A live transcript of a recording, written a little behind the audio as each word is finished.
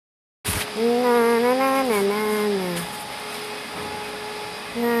Na na na na na na.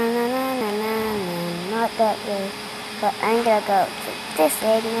 Na na na na na na. Not that way. But I'm gonna go to this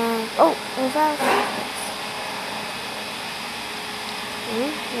way now. Oh, there's our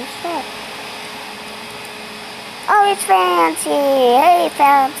what's that? Oh, it's Fancy! Hey,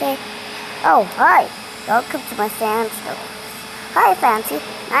 Fancy! Oh, hi! Welcome to my sandstone. Hi, Fancy.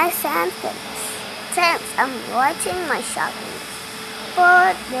 Nice sandstones. Thanks, I'm watching my shopping.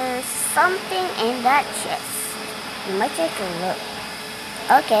 But there's something in that chest. You might take a look.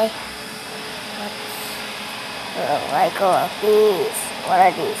 Okay. Let go of these. What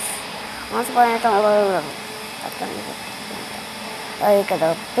are these? Once upon a time, oh, you got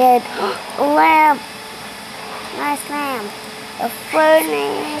a bed lamp. Nice lamp. A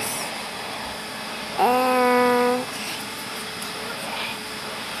furnace. And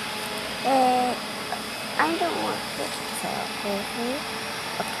I don't want this to okay,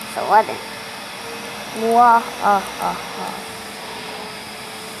 so what then? Mwahaha.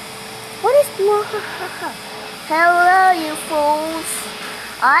 What is mwahaha? Hello, you fools.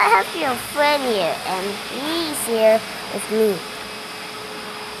 I have your friend here, and he's here with me.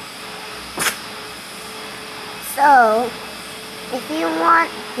 So, if you want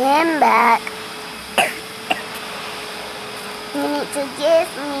him back, you need to give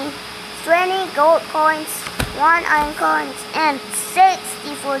me 20 gold coins, 1 iron coins, and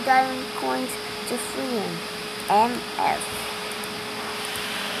 64 diamond coins to free him. MF.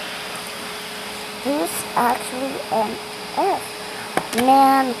 Who's actually MF?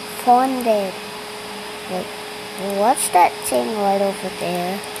 Man Fundead. Wait, what's that thing right over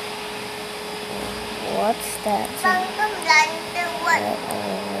there? What's that thing?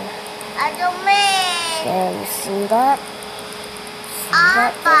 There, you see that? See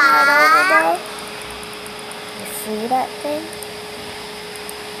that thing right over there? You see that thing?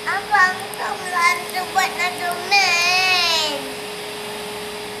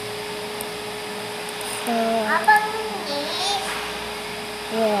 So,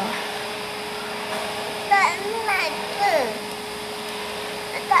 yeah.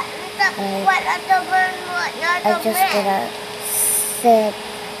 I just gotta sit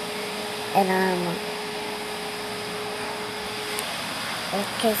and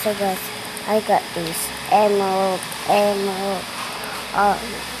okay, so guys, I got these emerald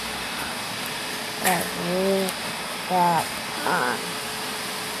that we got on.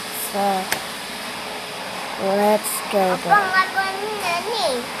 So let's go there.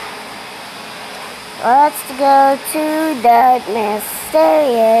 Let's go to that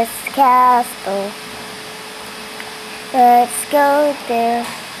mysterious castle. Let's go there.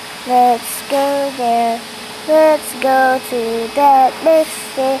 Let's go there. Let's go to that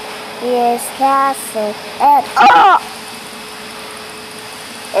mysterious castle. And oh!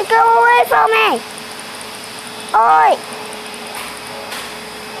 You go away from me! Oi!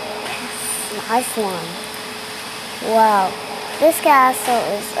 Nice one. Wow, this castle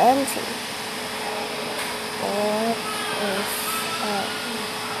is empty. What is that?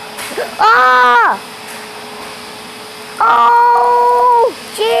 Ah! Oh,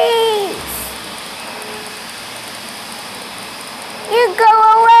 jeez! You go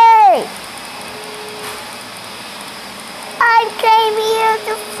away! I came here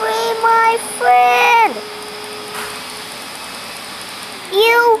to free my friend!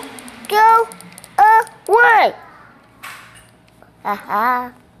 You go away!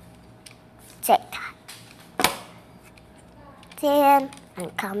 Haha. Check that. Then I'm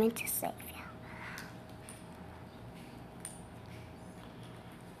coming to save you.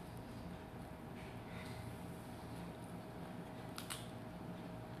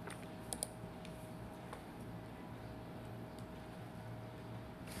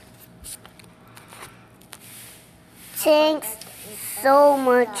 Thanks so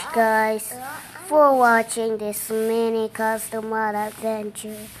much, guys, for watching this mini custom mod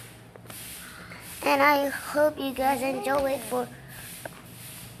adventure. And I hope you guys enjoy it for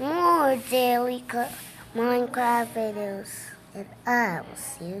more daily Minecraft videos. And I will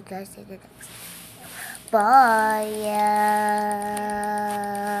see you guys in the next one. Bye.